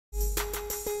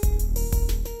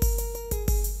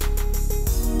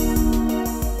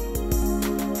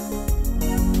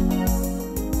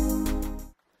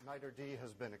NITRD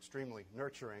has been extremely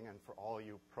nurturing, and for all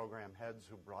you program heads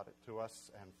who brought it to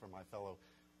us and for my fellow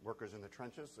workers in the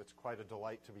trenches, it's quite a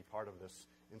delight to be part of this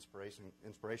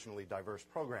inspirationally diverse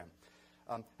program.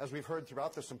 As we've heard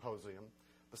throughout the symposium,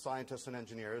 the scientists and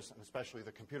engineers, and especially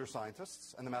the computer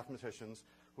scientists and the mathematicians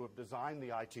who have designed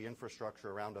the IT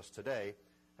infrastructure around us today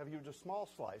have used a small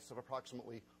slice of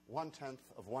approximately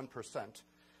 0.1%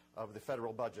 of the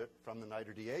federal budget from the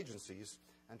NITRD agencies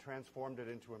and transformed it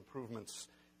into improvements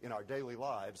in our daily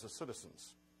lives as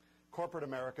citizens. Corporate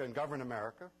America and government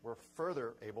America were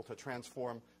further able to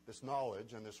transform this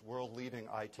knowledge and this world-leading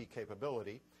IT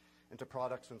capability into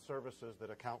products and services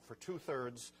that account for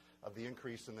 2/3 of the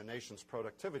increase in the nation's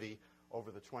productivity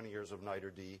over the 20 years of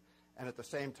NITRD, and at the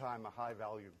same time a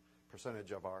high-value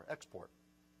percentage of our export.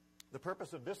 The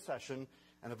purpose of this session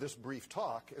and of this brief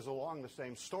talk is along the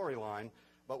same storyline,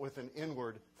 but with an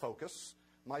inward focus.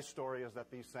 My story is that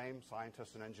these same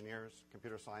scientists and engineers,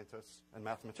 computer scientists and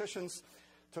mathematicians,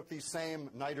 took these same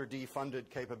NITRD-funded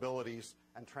capabilities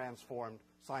and transformed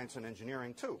science and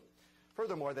engineering too.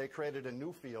 Furthermore, they created a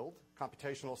new field,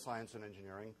 computational science and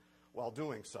engineering, while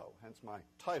doing so. Hence my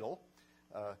title,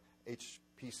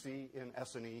 HPC in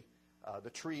S&E,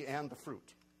 the tree and the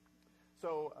fruit.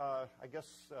 So I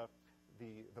guess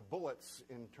the bullets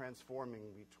in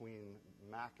transforming between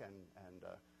Mac and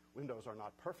Windows are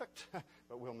not perfect,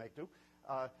 but we'll make do.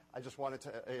 I just wanted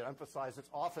to emphasize it's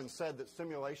often said that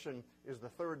simulation is the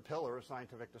third pillar of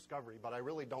scientific discovery, but I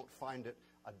really don't find it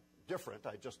different,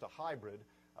 just a hybrid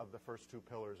of the first two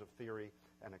pillars of theory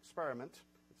and experiment.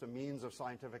 It's a means of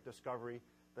scientific discovery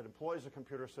that employs a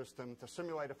computer system to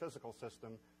simulate a physical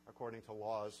system according to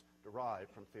laws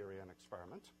derived from theory and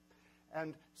experiment.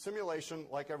 And simulation,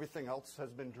 like everything else,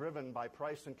 has been driven by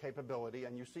price and capability,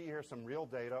 and you see here some real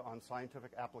data on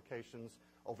scientific applications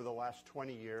over the last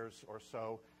 20 years or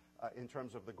so in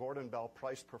terms of the Gordon Bell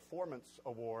Price Performance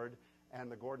Award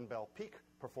and the Gordon Bell Peak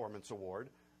Performance Award.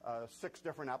 6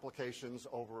 different applications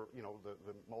over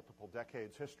the multiple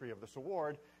decades history of this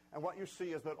award. And what you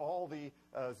see is that all the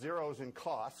zeros in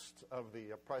cost of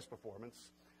the price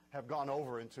performance have gone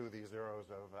over into the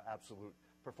zeros of absolute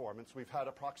performance. We've had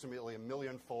approximately a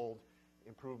million-fold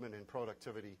improvement in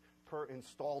productivity per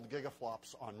installed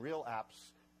gigaflops on real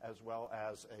apps, as well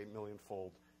as a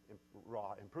million-fold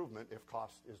raw improvement if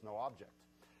cost is no object.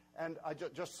 And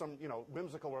just some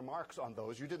whimsical remarks on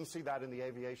those. You didn't see that in the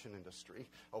aviation industry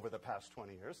over the past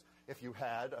 20 years. If you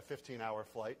had a 15-hour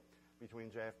flight between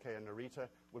JFK and Narita,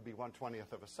 it would be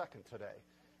 1/20th of a second today.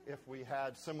 If we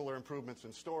had similar improvements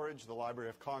in storage, the Library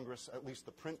of Congress, at least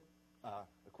the print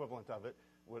equivalent of it,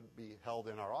 would be held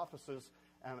in our offices.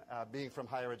 And being from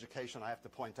higher education, I have to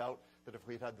point out that if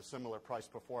we'd had the similar price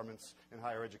performance in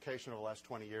higher education over the last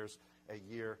 20 years, a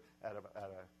year at a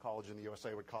college in the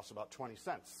USA would cost about 20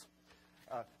 cents.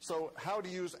 So how to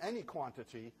use any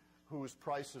quantity whose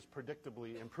price is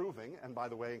predictably improving. And by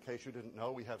the way, in case you didn't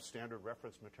know, we have standard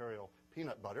reference material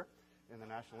peanut butter in the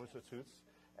National Institutes.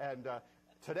 And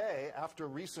today, after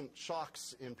recent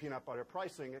shocks in peanut butter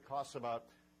pricing, it costs about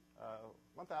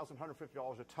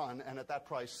 $1,150 a ton, and at that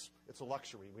price, it's a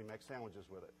luxury. We make sandwiches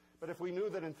with it. But if we knew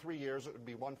that in 3 years it would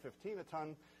be $115 a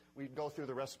ton, we'd go through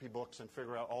the recipe books and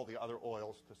figure out all the other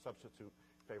oils to substitute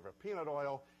in favor of peanut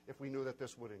oil. If we knew that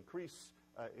this would increase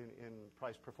in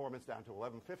price performance down to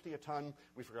 $11.50 a ton,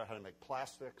 we figure out how to make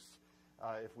plastics.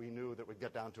 If we knew that we'd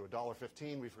get down to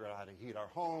 $1.15, we figure out how to heat our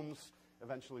homes.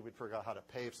 Eventually, we'd figure out how to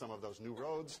pave some of those new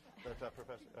roads that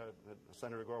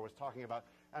Senator Gore was talking about.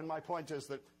 And my point is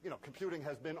that computing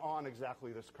has been on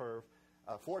exactly this curve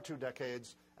for 2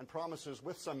 decades and promises,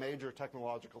 with some major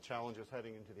technological challenges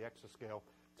heading into the exascale,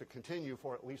 to continue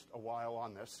for at least a while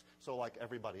on this. So like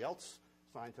everybody else,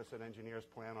 scientists and engineers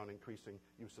plan on increasing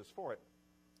uses for it.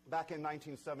 Back in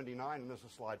 1979, and this is a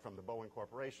slide from the Boeing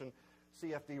Corporation,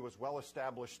 CFD was well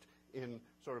established in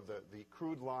sort of the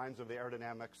crude lines of the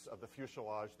aerodynamics of the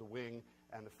fuselage, the wing,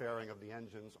 and the fairing of the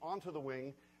engines onto the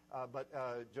wing. But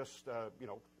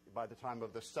by the time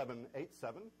of the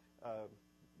 787,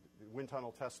 the wind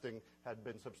tunnel testing had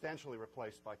been substantially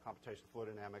replaced by computational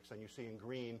fluid dynamics. And you see in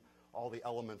green all the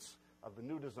elements of the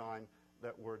new design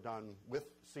that were done with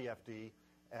CFD.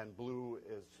 And blue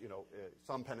is,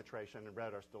 some penetration, and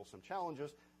red are still some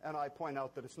challenges. And I point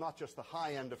out that it's not just the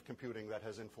high end of computing that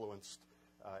has influenced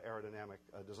aerodynamic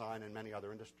design in many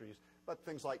other industries, but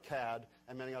things like CAD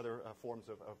and many other forms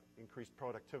of increased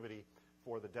productivity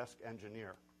for the desk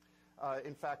engineer.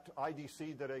 In fact,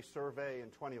 IDC did a survey in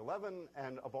 2011,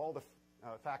 and of all the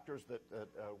factors that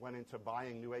went into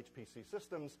buying new HPC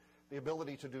systems, the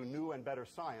ability to do new and better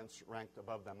science ranked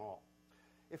above them all.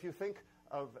 If you think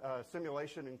of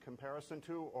simulation in comparison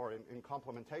to or in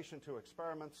complementation to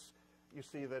experiments, you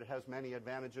see that it has many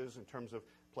advantages in terms of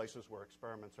places where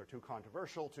experiments are too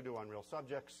controversial to do on real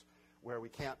subjects, where we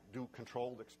can't do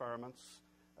controlled experiments,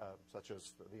 such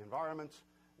as the environment,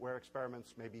 where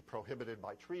experiments may be prohibited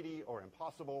by treaty or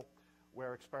impossible,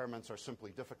 where experiments are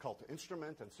simply difficult to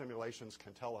instrument and simulations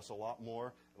can tell us a lot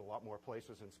more at a lot more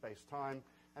places in space-time,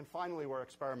 and finally where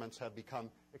experiments have become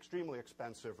extremely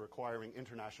expensive, requiring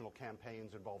international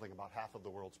campaigns involving about half of the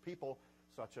world's people,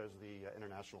 such as the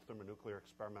International Thermonuclear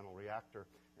Experimental Reactor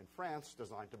in France,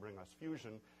 designed to bring us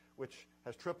fusion, which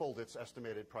has tripled its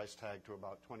estimated price tag to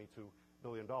about $22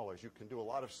 billion. You can do a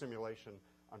lot of simulation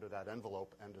under that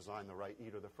envelope and design the right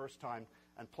ITER the first time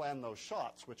and plan those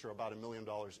shots, which are about $1 million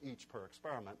each per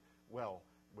experiment, well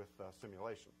with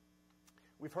simulation.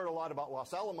 We've heard a lot about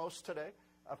Los Alamos today.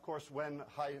 Of course, when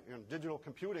digital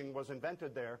computing was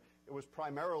invented there, it was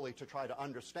primarily to try to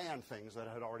understand things that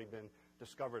had already been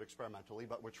discovered experimentally,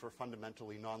 but which were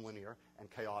fundamentally nonlinear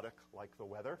and chaotic, like the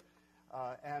weather.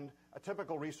 And a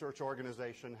typical research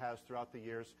organization has, throughout the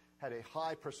years, had a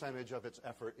high percentage of its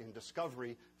effort in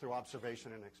discovery through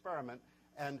observation and experiment.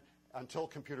 And until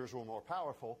computers were more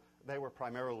powerful, they were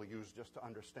primarily used just to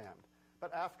understand.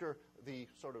 But after the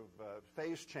sort of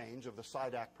phase change of the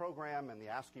SIDAC program and the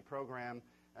ASCII program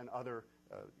and other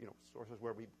sources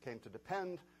where we came to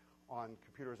depend on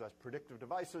computers as predictive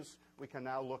devices, we can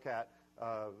now look at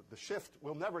the shift.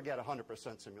 We'll never get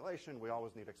 100% simulation. We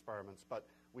always need experiments, but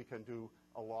we can do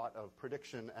a lot of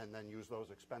prediction and then use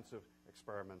those expensive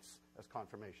experiments as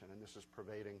confirmation. And this is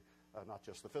pervading not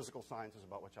just the physical sciences,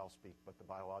 about which I'll speak, but the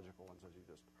biological ones, as you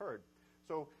just heard.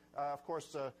 So, of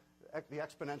course, the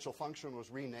exponential function was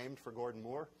renamed for Gordon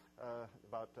Moore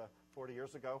about 40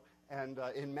 years ago. And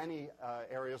in many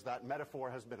areas, that metaphor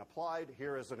has been applied.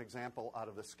 Here is an example out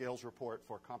of the Scales report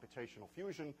for computational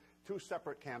fusion. Two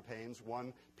separate campaigns,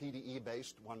 one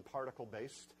PDE-based, one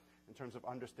particle-based, in terms of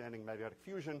understanding magnetic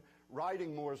fusion,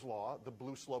 riding Moore's law, the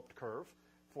blue-sloped curve,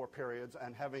 for periods,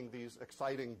 and having these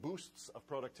exciting boosts of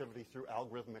productivity through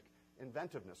algorithmic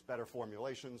inventiveness, better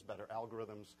formulations, better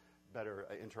algorithms, better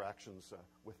interactions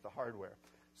with the hardware.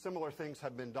 Similar things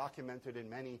have been documented in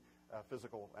many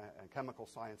physical and chemical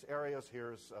science areas.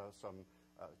 Here's some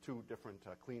two different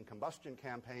clean combustion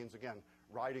campaigns. Again,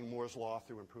 riding Moore's law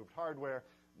through improved hardware,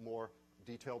 more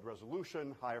detailed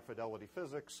resolution, higher fidelity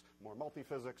physics, more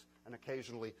multiphysics, and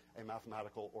occasionally a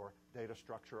mathematical or data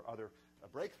structure or other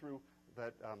breakthrough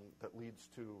that leads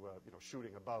to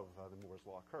shooting above the Moore's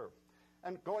law curve.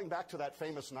 And going back to that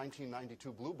famous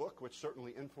 1992 Blue Book, which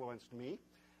certainly influenced me,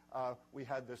 we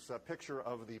had this picture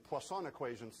of the Poisson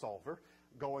equation solver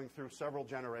going through several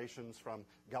generations from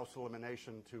Gauss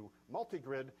elimination to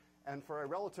multigrid, and for a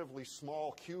relatively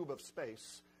small cube of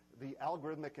space, the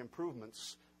algorithmic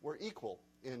improvements were equal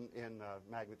in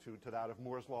magnitude to that of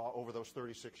Moore's law over those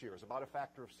 36 years, about a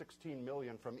factor of 16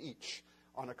 million from each.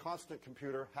 On a constant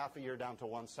computer, half a year down to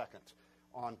 1 second.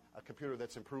 On a computer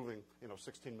that's improving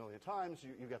 16 million times,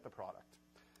 you get the product.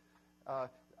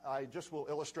 I just will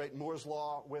illustrate Moore's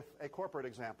law with a corporate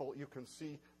example. You can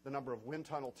see the number of wind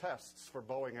tunnel tests for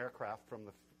Boeing aircraft from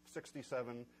the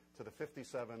 67 to the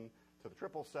 57 to the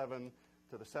 777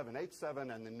 to the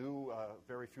 787 and the new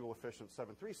very fuel-efficient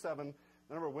 737.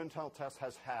 The number of wind tunnel tests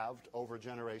has halved over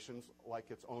generations, like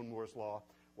its own Moore's law,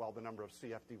 while the number of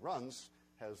CFD runs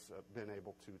has been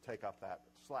able to take up that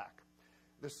slack.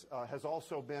 This has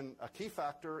also been a key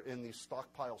factor in the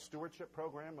stockpile stewardship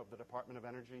program of the Department of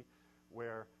Energy,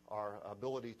 where our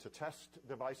ability to test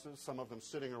devices, some of them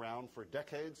sitting around for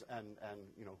decades and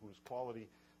whose quality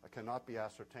cannot be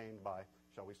ascertained by,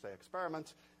 shall we say,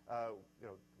 experiment.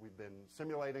 We've been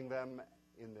simulating them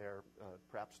in their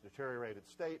perhaps deteriorated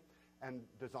state and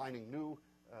designing new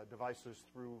devices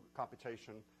through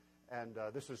computation. And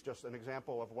this is just an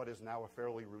example of what is now a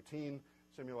fairly routine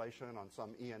simulation on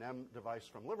some E&M device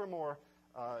from Livermore.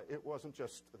 It wasn't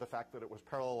just the fact that it was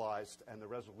parallelized and the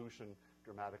resolution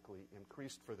dramatically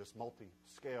increased for this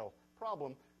multi-scale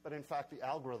problem, but in fact the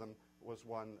algorithm was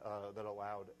one that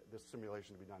allowed this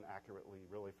simulation to be done accurately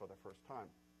really for the first time.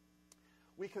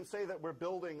 We can say that we're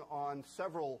building on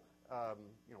several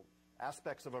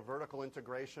aspects of a vertical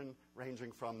integration,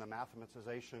 ranging from the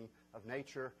mathematization of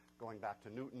nature, going back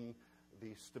to Newton,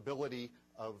 the stability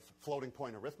of floating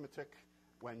point arithmetic.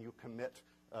 When you commit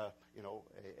a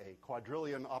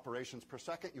quadrillion operations per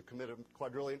second, you commit a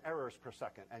quadrillion errors per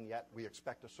second, and yet we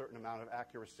expect a certain amount of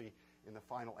accuracy in the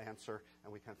final answer,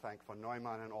 and we can thank von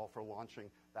Neumann and all for launching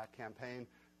that campaign.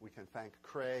 We can thank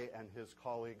Cray and his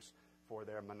colleagues for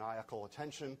their maniacal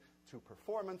attention to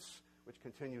performance, which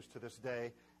continues to this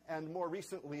day. And more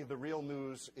recently, the real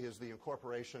news is the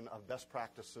incorporation of best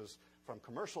practices from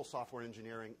commercial software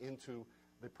engineering into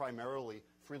the primarily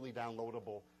freely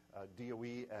downloadable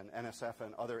DOE and NSF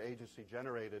and other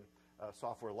agency-generated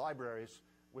software libraries,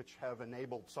 which have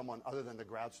enabled someone other than the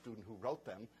grad student who wrote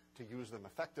them to use them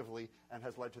effectively, and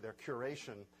has led to their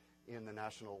curation in the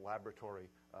national laboratory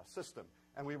system.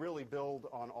 And we really build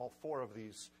on all four of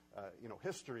these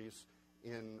histories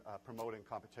in promoting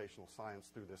computational science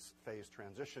through this phased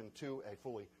transition to a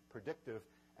fully predictive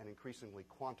and increasingly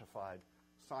quantified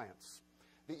science.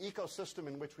 The ecosystem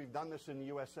in which we've done this in the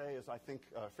USA is, I think,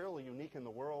 fairly unique in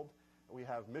the world. We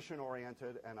have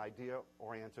mission-oriented and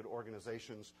idea-oriented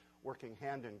organizations working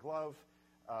hand in glove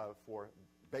for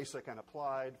basic and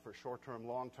applied, for short-term,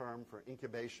 long-term, for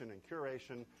incubation and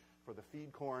curation, for the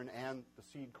feed corn and the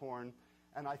seed corn.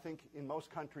 And I think in most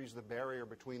countries the barrier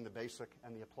between the basic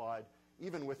and the applied,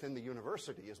 even within the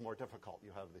university, is more difficult.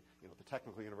 You have the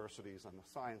technical universities and the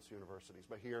science universities.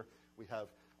 But here we have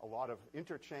a lot of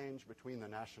interchange between the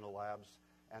national labs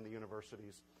and the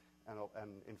universities,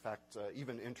 and in fact,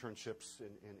 even internships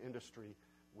in industry,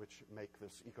 which make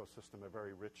this ecosystem a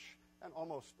very rich and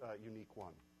almost unique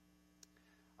one.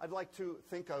 I'd like to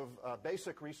think of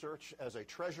basic research as a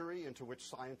treasury into which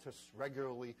scientists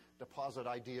regularly deposit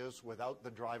ideas without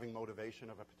the driving motivation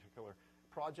of a particular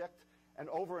project. And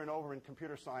over in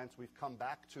computer science, we've come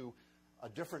back to a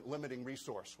different limiting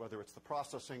resource, whether it's the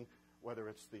processing, whether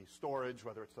it's the storage,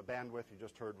 whether it's the bandwidth. You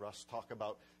just heard Russ talk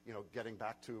about getting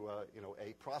back to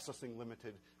a processing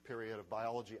limited period of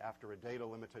biology after a data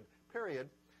limited period.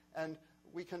 And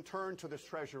we can turn to this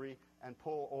treasury and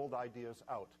pull old ideas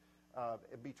out.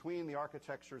 Between the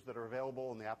architectures that are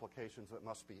available and the applications that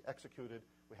must be executed,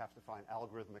 we have to find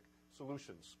algorithmic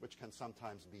solutions, which can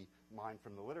sometimes be mined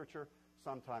from the literature,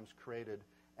 sometimes created.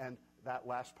 And that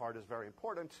last part is very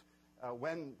important.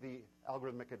 When the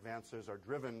algorithmic advances are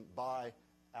driven by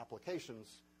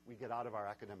applications, we get out of our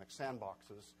academic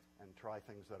sandboxes and try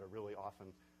things that are really often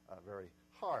very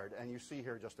hard. And you see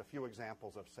here just a few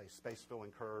examples of, say,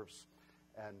 space-filling curves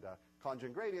and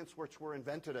conjugate gradients, which were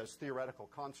invented as theoretical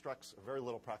constructs, of very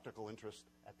little practical interest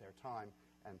at their time,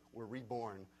 and were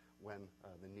reborn when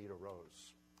the need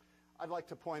arose. I'd like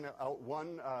to point out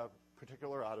one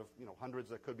particular out of hundreds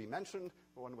that could be mentioned,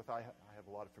 the one I have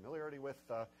a lot of familiarity with,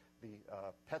 the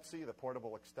PETSI, the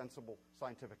Portable Extensible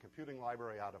Scientific Computing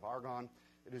Library out of Argonne.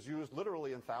 It is used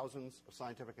literally in thousands of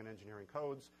scientific and engineering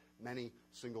codes, many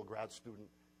single grad student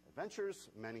ventures,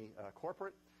 many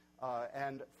corporate.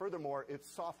 And furthermore, its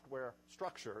software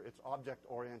structure, its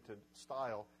object-oriented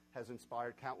style, has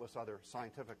inspired countless other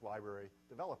scientific library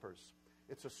developers.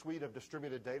 It's a suite of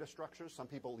distributed data structures. Some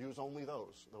people use only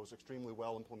those extremely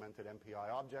well-implemented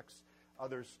MPI objects.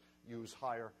 Others use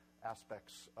higher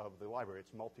aspects of the library.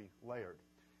 It's multi-layered.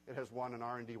 It has won an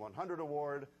R&D 100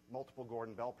 award, multiple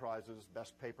Gordon Bell Prizes,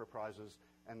 Best Paper Prizes,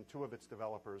 and two of its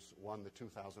developers won the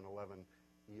 2011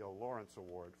 E.O. Lawrence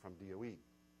Award from DOE.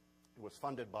 It was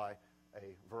funded by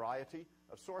a variety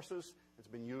of sources. It's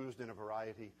been used in a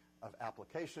variety of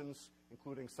applications,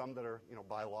 including some that are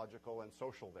biological and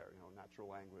social there, natural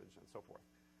language and so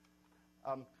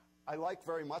forth. I like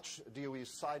very much DOE's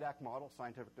SciDAC model,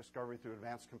 Scientific Discovery Through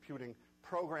Advanced Computing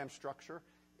program structure,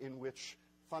 in which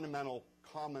fundamental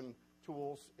common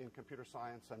tools in computer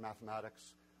science and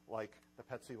mathematics, like the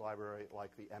PETSI library,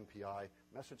 like the MPI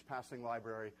message passing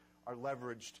library, are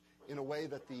leveraged in a way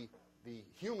that the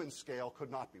human scale could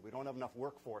not be. We don't have enough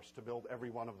workforce to build every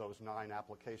one of those 9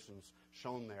 applications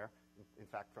shown there, in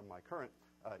fact, from my current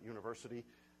university,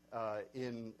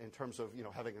 in terms of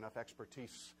having enough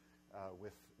expertise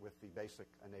with the basic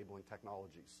enabling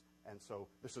technologies. And so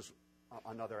this is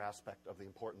another aspect of the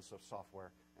importance of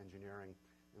software engineering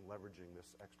in leveraging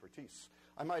this expertise.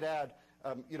 I might add,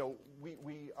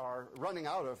 we are running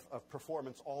out of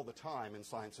performance all the time in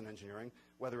science and engineering,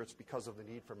 whether it's because of the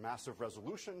need for massive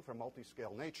resolution, for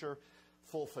multi-scale nature,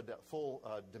 full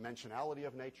dimensionality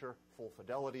of nature, full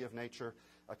fidelity of nature,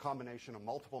 a combination of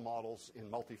multiple models in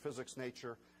multi-physics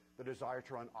nature, the desire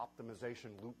to run optimization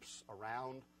loops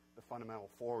around the fundamental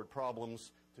forward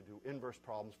problems, to do inverse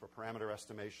problems for parameter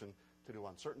estimation, to do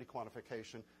uncertainty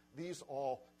quantification. These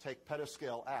all take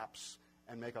petascale apps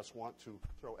and make us want to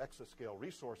throw exascale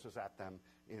resources at them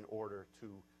in order to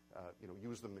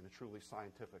use them in a truly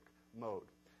scientific mode.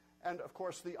 And of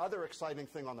course, the other exciting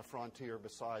thing on the frontier,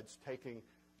 besides taking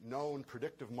known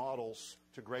predictive models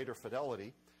to greater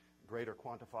fidelity, greater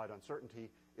quantified uncertainty,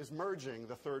 is merging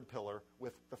the third pillar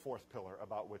with the fourth pillar,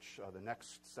 about which the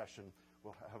next session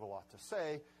will have a lot to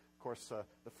say. Of course,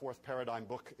 the fourth paradigm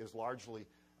book is largely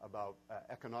about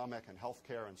economic and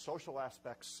healthcare and social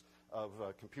aspects of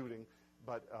computing,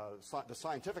 but the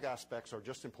scientific aspects are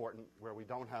just important, where we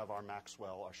don't have our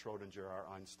Maxwell, our Schrodinger, our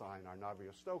Einstein, our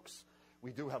Navier-Stokes.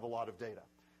 we do have a lot of data.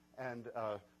 And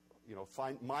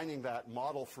mining that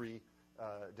model-free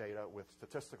data with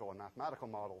statistical and mathematical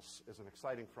models is an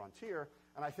exciting frontier,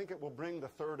 and I think it will bring the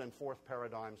third and fourth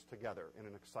paradigms together in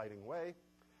an exciting way.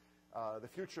 The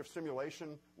future of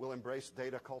simulation will embrace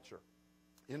data culture,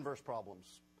 inverse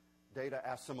problems, data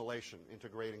assimilation,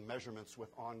 integrating measurements with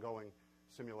ongoing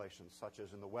simulations, such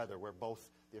as in the weather, where both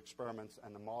the experiments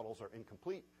and the models are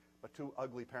incomplete, but two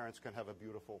ugly parents can have a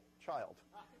beautiful child.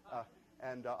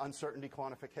 And uncertainty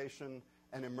quantification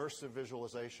and immersive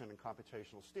visualization and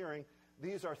computational steering.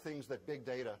 These are things that big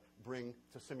data bring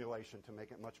to simulation to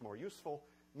make it much more useful.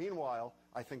 Meanwhile,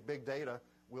 I think big data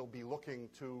will be looking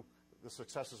to the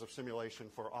successes of simulation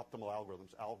for optimal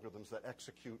algorithms that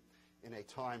execute in a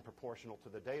time proportional to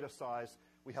the data size.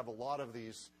 We have a lot of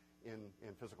these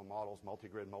in physical models,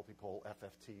 multi-grid, multipole,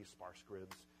 FFT, sparse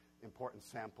grids, importance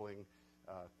sampling,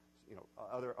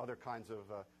 other kinds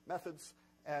of methods.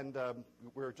 And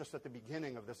we're just at the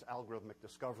beginning of this algorithmic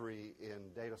discovery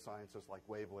in data sciences like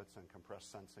wavelets and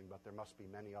compressed sensing, but there must be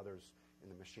many others in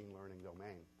the machine learning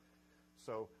domain.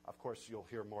 So, of course, you'll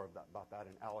hear more about that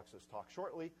in Alex's talk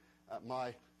shortly.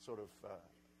 My sort of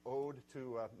ode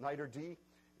to NITR-D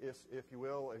is, if you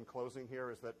will, in closing here,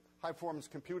 is that high-performance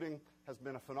computing has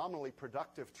been a phenomenally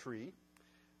productive tree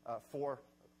for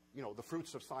the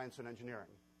fruits of science and engineering.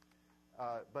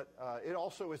 But it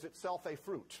also is itself a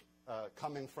fruit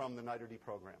coming from the NITR-D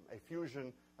program, a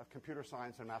fusion of computer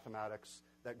science and mathematics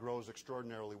that grows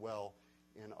extraordinarily well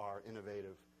in our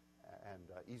innovative and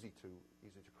easy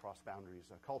to cross boundaries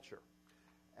culture.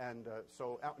 And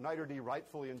so NITR-D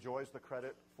rightfully enjoys the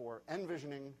credit for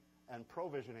envisioning and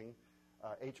provisioning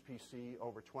HPC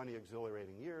over 20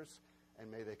 exhilarating years,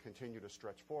 and may they continue to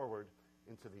stretch forward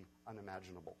into the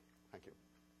unimaginable. Thank you.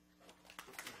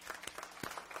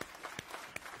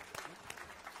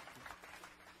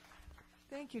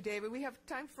 Thank you, David. We have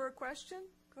time for a question.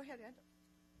 Go ahead, Ed.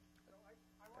 So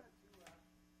I wanted to try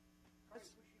and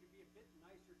push you to be a bit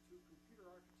nicer to computer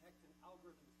architects and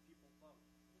algorithms people vote.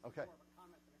 Okay. More of a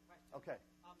comment than a question. Okay.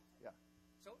 Yeah.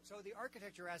 So the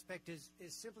architecture aspect is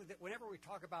simply that whenever we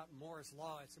talk about Moore's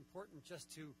law, it's important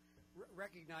just to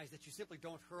recognize that you simply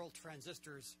don't hurl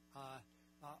transistors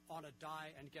on a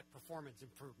die and get performance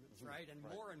improvements, right? And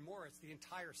more, it's the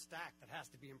entire stack that has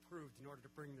to be improved in order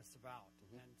to bring this about.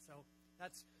 And so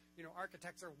that's,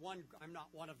 architects are one, I'm not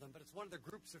one of them, but it's one of the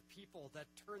groups of people that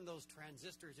turn those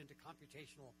transistors into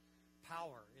computational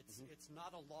power. It's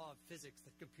not a law of physics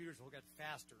that computers will get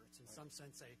faster. It's in some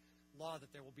sense a law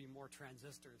that there will be more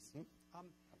transistors.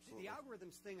 The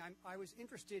algorithms thing, I was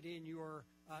interested in your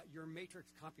matrix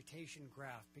computation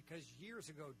graph, because years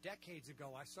ago, decades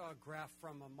ago, I saw a graph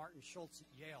from Martin Schultz at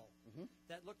Yale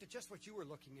that looked at just what you were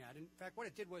looking at. In fact, what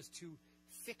it did was to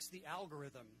fix the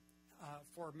algorithm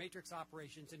for matrix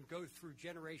operations and go through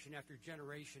generation after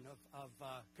generation of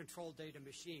control data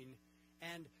machine,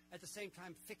 and at the same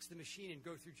time fix the machine and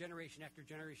go through generation after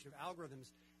generation of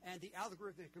algorithms. And the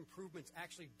algorithmic improvements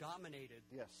actually dominated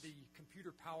the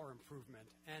computer power improvement.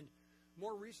 And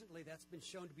more recently, that's been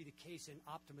shown to be the case in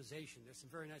optimization. There's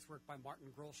some very nice work by Martin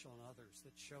Grolschel and others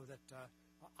that show that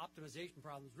optimization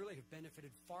problems really have benefited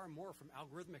far more from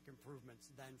algorithmic improvements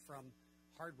than from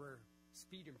hardware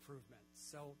speed improvements.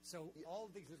 So all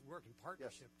of these work in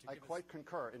partnership. Yes, I quite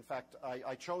concur. In fact,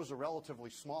 I chose a relatively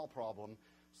small problem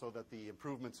so that the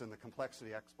improvements in the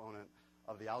complexity exponent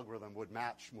of the algorithm would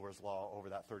match Moore's law over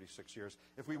that 36 years.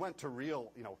 If we went to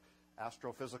real,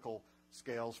 astrophysical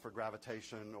scales for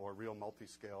gravitation or real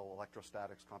multi-scale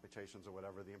electrostatics computations or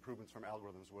whatever, the improvements from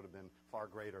algorithms would have been far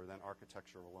greater than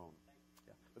architecture alone.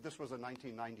 Yeah. But this was a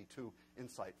 1992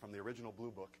 insight from the original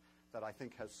Blue Book that I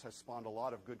think has spawned a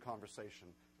lot of good conversation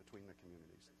between the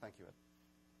communities. Thank you, Ed.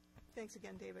 Thanks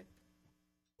again, David.